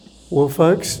Well,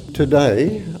 folks,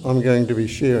 today I'm going to be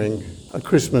sharing a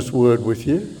Christmas word with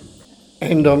you,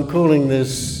 and I'm calling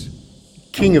this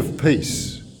King of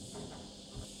Peace.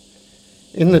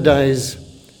 In the days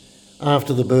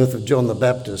after the birth of John the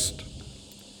Baptist,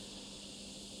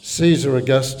 Caesar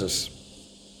Augustus,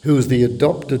 who was the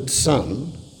adopted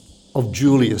son of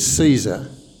Julius Caesar,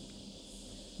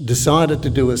 decided to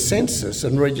do a census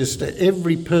and register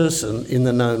every person in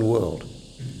the known world.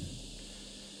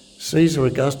 Caesar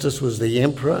Augustus was the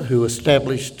emperor who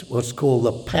established what's called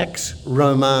the Pax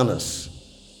Romanus,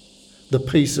 the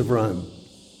peace of Rome,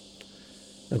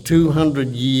 a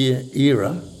 200-year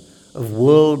era of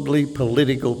worldly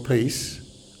political peace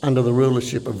under the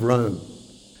rulership of Rome,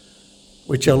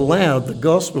 which allowed the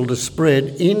gospel to spread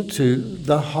into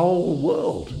the whole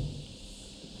world.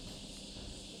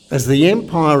 As the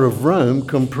Empire of Rome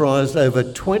comprised over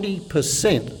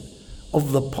 20%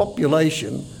 of the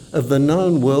population of the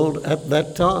known world at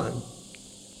that time.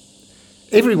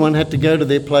 Everyone had to go to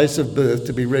their place of birth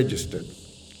to be registered.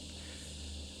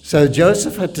 So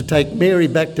Joseph had to take Mary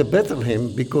back to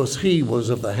Bethlehem because he was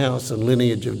of the house and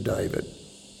lineage of David.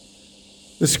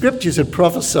 The scriptures had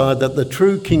prophesied that the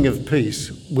true King of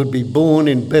Peace would be born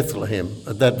in Bethlehem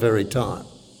at that very time,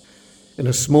 in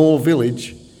a small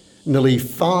village nearly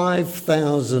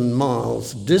 5,000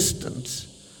 miles distance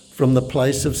from the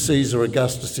place of Caesar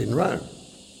Augustus in Rome.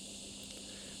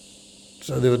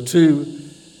 So there were two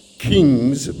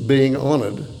kings being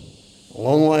honoured a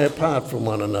long way apart from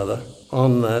one another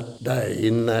on that day,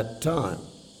 in that time.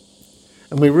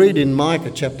 And we read in Micah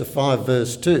chapter 5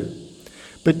 verse 2,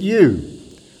 "But you,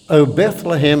 O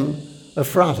Bethlehem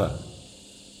Ephratah,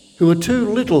 who are too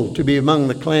little to be among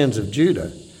the clans of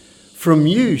Judah, from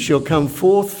you shall come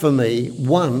forth for me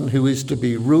one who is to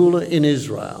be ruler in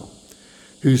Israel,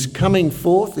 whose coming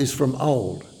forth is from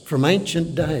old, from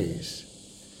ancient days.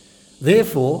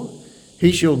 Therefore,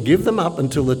 he shall give them up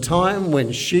until the time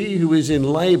when she who is in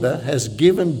labour has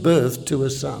given birth to a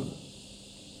son.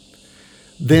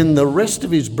 Then the rest of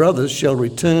his brothers shall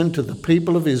return to the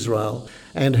people of Israel,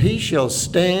 and he shall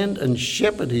stand and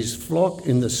shepherd his flock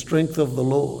in the strength of the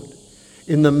Lord,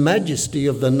 in the majesty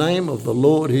of the name of the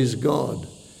Lord his God,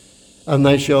 and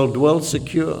they shall dwell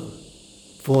secure.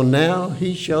 For now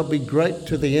he shall be great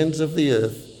to the ends of the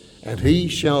earth, and he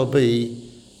shall be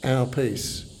our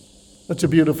peace." That's a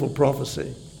beautiful prophecy.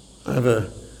 Over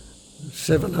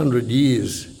 700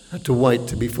 years had to wait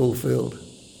to be fulfilled.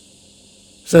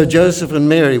 So Joseph and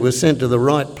Mary were sent to the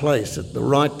right place at the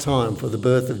right time for the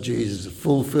birth of Jesus,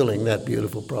 fulfilling that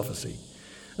beautiful prophecy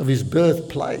of his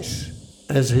birthplace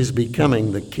as his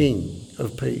becoming the King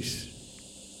of Peace.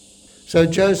 So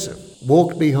Joseph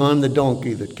walked behind the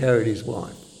donkey that carried his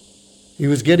wife. He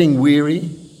was getting weary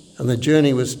and the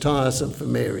journey was tiresome for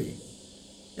Mary.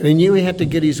 And he knew he had to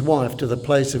get his wife to the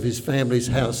place of his family's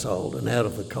household and out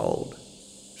of the cold.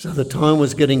 So the time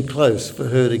was getting close for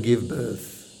her to give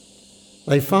birth.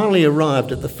 They finally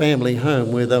arrived at the family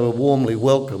home where they were warmly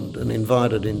welcomed and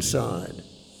invited inside.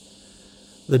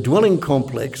 The dwelling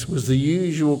complex was the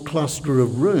usual cluster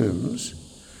of rooms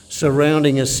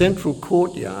surrounding a central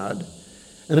courtyard,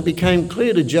 and it became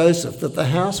clear to Joseph that the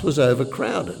house was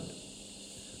overcrowded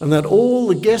and that all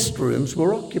the guest rooms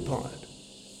were occupied.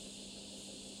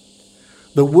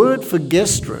 The word for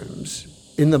guest rooms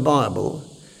in the Bible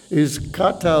is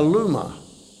kataluma,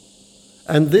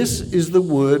 and this is the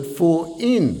word for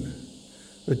inn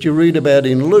that you read about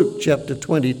in Luke chapter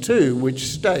 22, which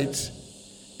states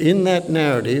in that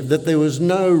narrative that there was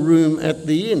no room at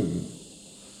the inn.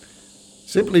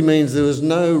 Simply means there was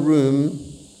no room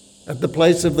at the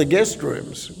place of the guest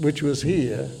rooms, which was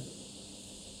here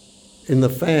in the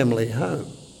family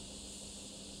home.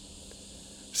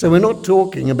 So we're not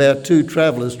talking about two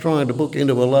travellers trying to book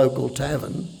into a local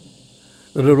tavern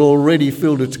that had already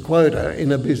filled its quota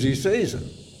in a busy season.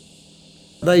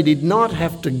 They did not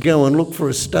have to go and look for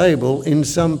a stable in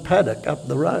some paddock up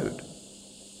the road.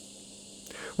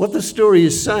 What the story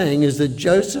is saying is that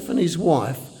Joseph and his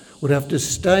wife would have to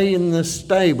stay in the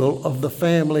stable of the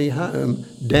family home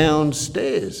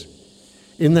downstairs,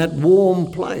 in that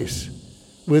warm place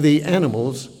where the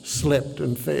animals slept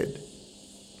and fed.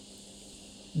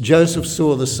 Joseph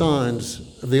saw the signs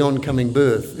of the oncoming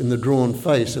birth in the drawn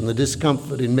face and the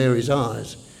discomfort in Mary's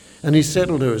eyes, and he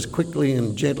settled her as quickly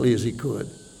and gently as he could.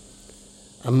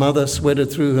 A mother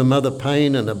sweated through her mother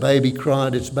pain, and a baby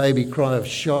cried its baby cry of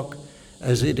shock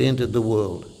as it entered the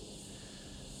world.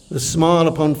 The smile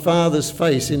upon Father's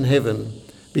face in heaven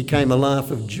became a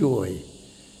laugh of joy,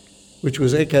 which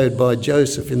was echoed by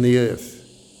Joseph in the earth,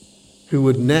 who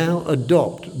would now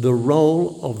adopt the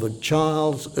role of the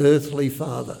child's earthly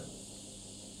father.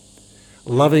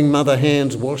 Loving mother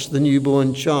hands wash the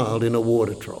newborn child in a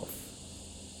water trough.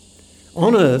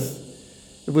 On earth,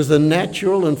 it was the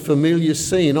natural and familiar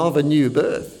scene of a new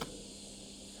birth.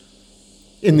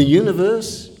 In the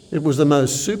universe, it was the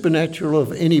most supernatural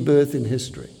of any birth in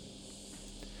history.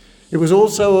 It was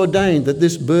also ordained that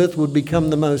this birth would become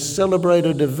the most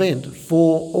celebrated event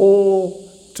for all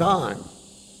time,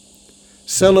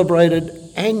 celebrated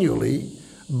annually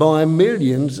by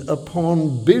millions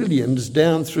upon billions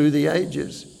down through the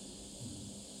ages,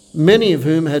 many of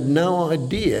whom had no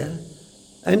idea,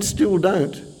 and still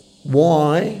don't,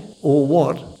 why or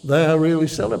what they are really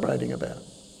celebrating about.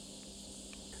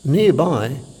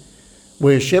 Nearby,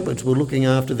 where shepherds were looking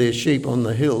after their sheep on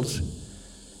the hills,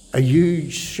 a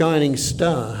huge shining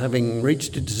star, having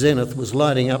reached its zenith, was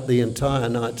lighting up the entire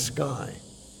night sky.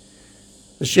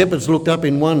 The shepherds looked up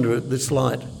in wonder at this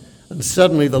light, and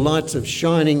suddenly the lights of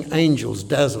shining angels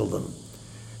dazzled them,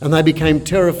 and they became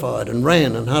terrified and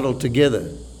ran and huddled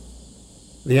together.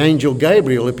 The angel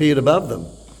Gabriel appeared above them,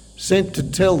 sent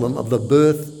to tell them of the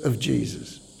birth of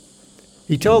Jesus.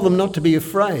 He told them not to be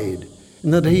afraid,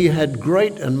 and that he had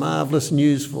great and marvellous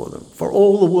news for them, for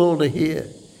all the world to hear.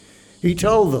 He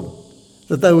told them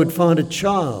that they would find a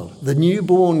child, the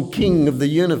newborn King of the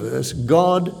universe,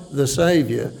 God the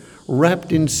Saviour,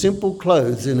 wrapped in simple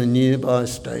clothes in a nearby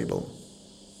stable.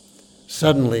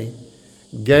 Suddenly,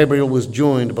 Gabriel was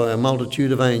joined by a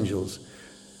multitude of angels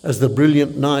as the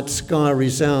brilliant night sky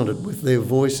resounded with their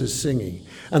voices singing,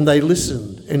 and they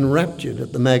listened enraptured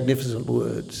at the magnificent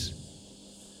words.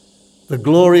 The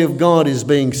glory of God is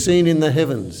being seen in the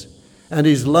heavens, and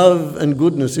his love and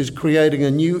goodness is creating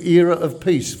a new era of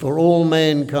peace for all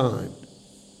mankind.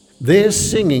 Their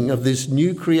singing of this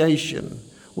new creation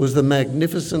was the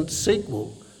magnificent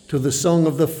sequel to the song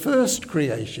of the first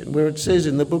creation, where it says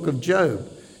in the book of Job,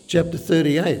 chapter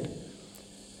 38,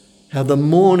 how the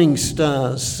morning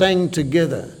stars sang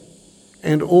together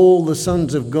and all the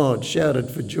sons of God shouted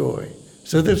for joy.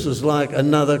 So this was like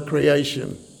another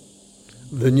creation,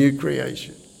 the new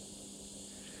creation.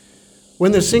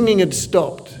 When the singing had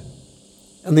stopped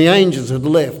and the angels had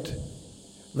left,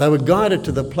 they were guided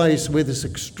to the place where this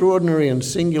extraordinary and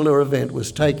singular event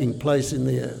was taking place in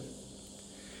the earth.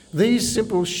 These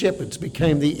simple shepherds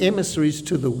became the emissaries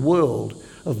to the world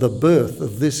of the birth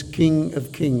of this King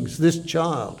of Kings, this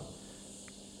child,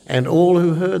 and all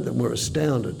who heard them were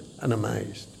astounded and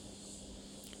amazed.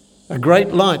 A great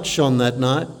light shone that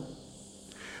night.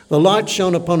 The light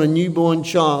shone upon a newborn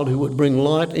child who would bring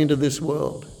light into this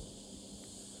world,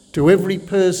 to every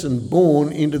person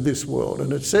born into this world.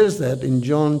 And it says that in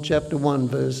John chapter 1,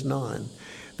 verse 9,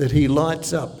 that he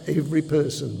lights up every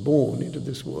person born into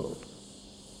this world.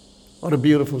 What a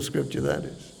beautiful scripture that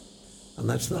is. And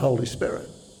that's the Holy Spirit.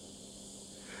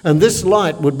 And this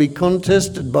light would be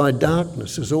contested by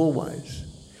darkness as always.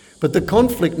 But the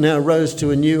conflict now rose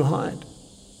to a new height.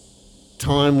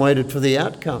 Time waited for the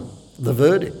outcome, the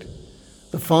verdict,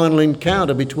 the final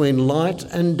encounter between light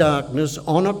and darkness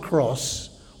on a cross,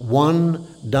 one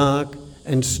dark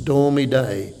and stormy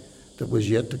day that was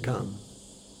yet to come.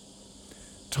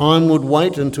 Time would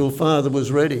wait until Father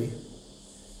was ready.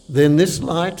 Then this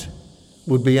light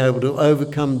would be able to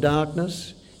overcome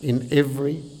darkness in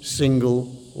every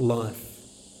single life.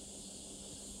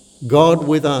 God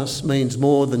with us means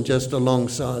more than just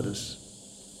alongside us.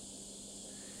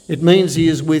 It means he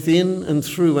is within and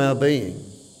through our being.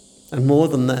 And more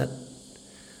than that,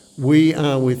 we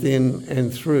are within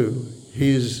and through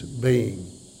his being.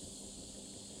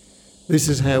 This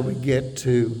is how we get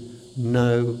to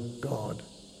know God.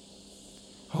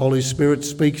 Holy Spirit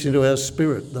speaks into our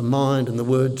spirit the mind and the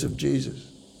words of Jesus.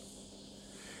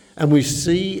 And we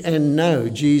see and know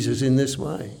Jesus in this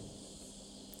way.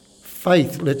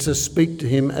 Faith lets us speak to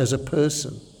him as a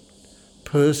person,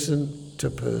 person to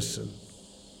person.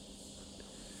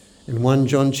 In 1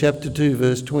 John chapter 2,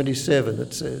 verse 27,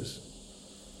 it says,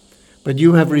 "But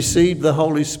you have received the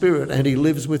Holy Spirit, and he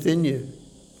lives within you.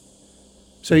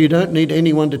 So you don't need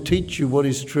anyone to teach you what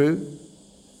is true,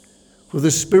 for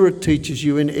the Spirit teaches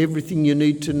you in everything you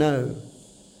need to know,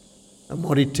 and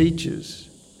what he teaches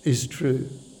is true."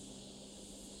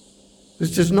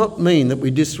 This does not mean that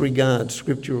we disregard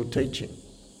scriptural teaching.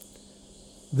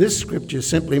 This scripture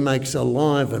simply makes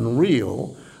alive and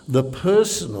real the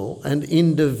personal and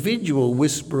individual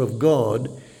whisper of God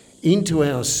into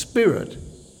our spirit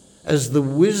as the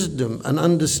wisdom and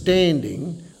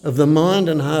understanding of the mind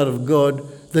and heart of God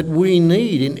that we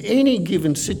need in any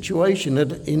given situation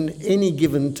at in any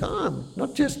given time,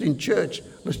 not just in church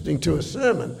listening to a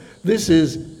sermon. This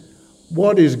is,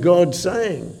 what is God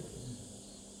saying?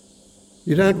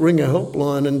 You don't ring a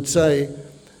helpline and say,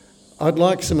 "I'd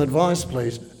like some advice,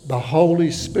 please." The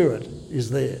Holy Spirit is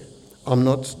there. I'm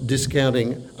not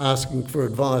discounting asking for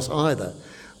advice either,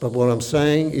 but what I'm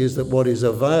saying is that what is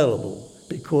available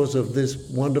because of this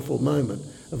wonderful moment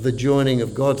of the joining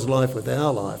of God's life with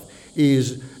our life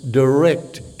is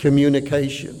direct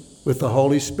communication with the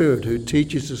Holy Spirit, who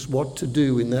teaches us what to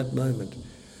do in that moment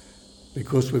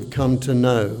because we've come to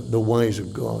know the ways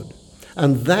of God.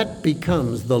 And that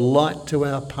becomes the light to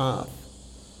our path.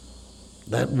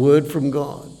 That word from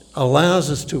God allows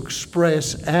us to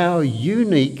express our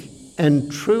unique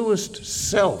and truest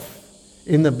self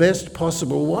in the best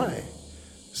possible way.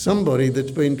 Somebody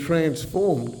that's been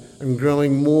transformed and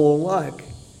growing more like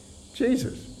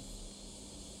Jesus.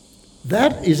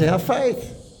 That is our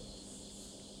faith.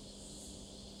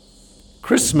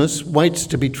 Christmas waits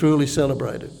to be truly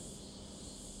celebrated.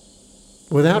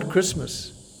 Without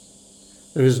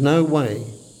Christmas, there is no way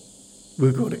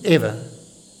we could ever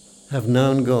have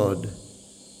known God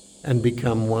and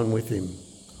become one with him.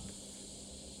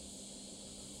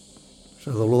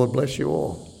 So the Lord bless you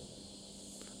all.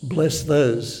 Bless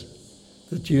those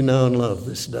that you know and love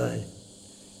this day.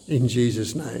 In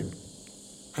Jesus' name,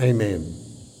 amen.